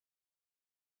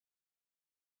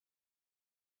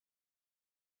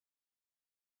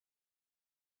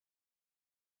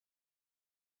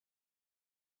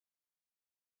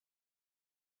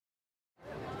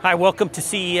Hi, welcome to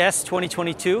CES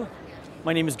 2022.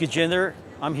 My name is Gajinder.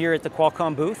 I'm here at the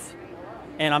Qualcomm booth,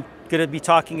 and I'm going to be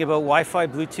talking about Wi-Fi,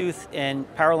 Bluetooth, and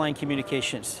Powerline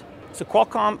communications. So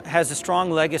Qualcomm has a strong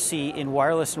legacy in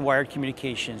wireless and wired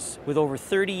communications, with over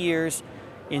 30 years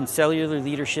in cellular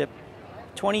leadership,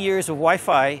 20 years of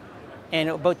Wi-Fi, and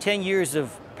about 10 years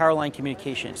of Powerline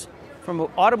communications. From an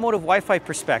automotive Wi-Fi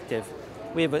perspective,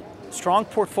 we have a strong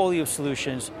portfolio of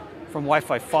solutions from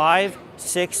Wi-Fi 5,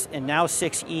 6, and now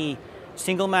 6E,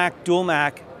 single MAC, dual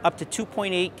MAC, up to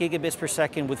 2.8 gigabits per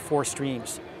second with 4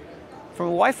 streams. From a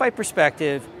Wi-Fi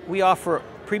perspective, we offer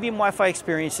premium Wi-Fi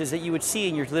experiences that you would see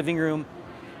in your living room,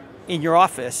 in your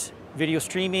office, video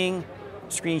streaming,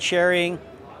 screen sharing,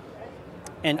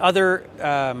 and other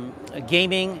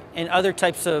gaming and other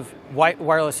types of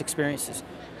wireless experiences.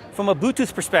 From a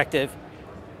Bluetooth perspective,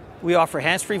 we offer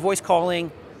hands-free voice calling,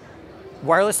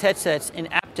 wireless headsets, and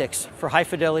aptics for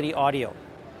high-fidelity audio.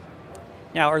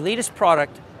 Now, our latest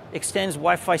product extends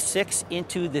Wi-Fi 6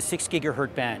 into the 6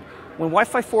 gigahertz band. When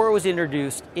Wi-Fi 4 was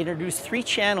introduced, it introduced 3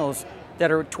 channels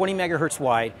that are 20 megahertz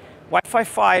wide. Wi-Fi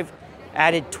 5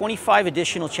 added 25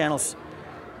 additional channels.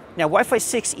 Now, Wi-Fi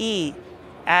 6E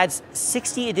adds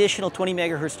 60 additional 20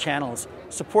 megahertz channels,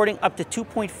 supporting up to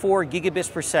 2.4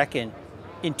 gigabits per second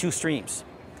in 2 streams.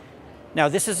 Now,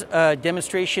 this is a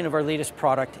demonstration of our latest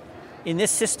product. In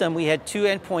this system, we had 2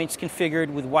 endpoints configured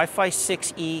with Wi-Fi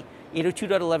 6E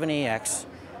 802.11ax,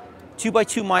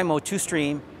 2x2 MIMO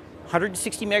 2-stream,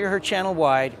 160 megahertz channel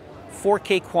wide,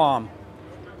 4K QAM,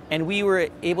 and we were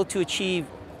able to achieve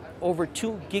over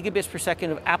 2 gigabits per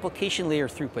second of application layer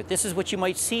throughput. This is what you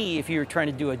might see if you were trying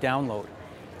to do a download.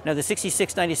 Now, the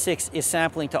 6696 is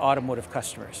sampling to automotive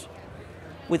customers.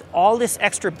 With all this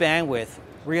extra bandwidth,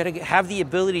 we're going to have the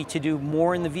ability to do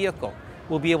more in the vehicle.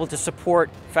 We'll be able to support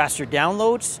faster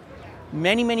downloads,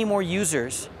 many more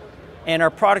users, and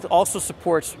our product also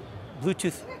supports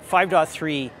Bluetooth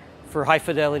 5.3 for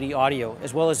high-fidelity audio,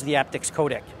 as well as the aptics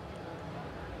codec.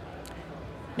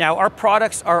 Now, our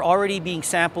products are already being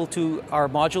sampled to our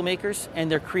module makers, and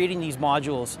they're creating these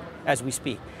modules as we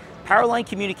speak. Powerline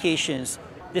communications,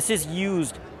 this is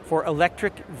used for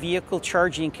electric vehicle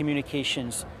charging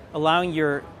communications, allowing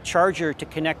your charger to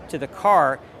connect to the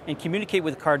car and communicate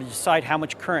with the car to decide how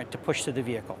much current to push to the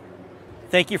vehicle.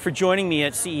 Thank you for joining me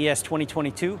at CES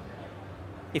 2022.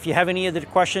 If you have any other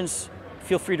questions,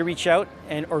 feel free to reach out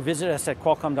or visit us at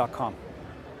Qualcomm.com.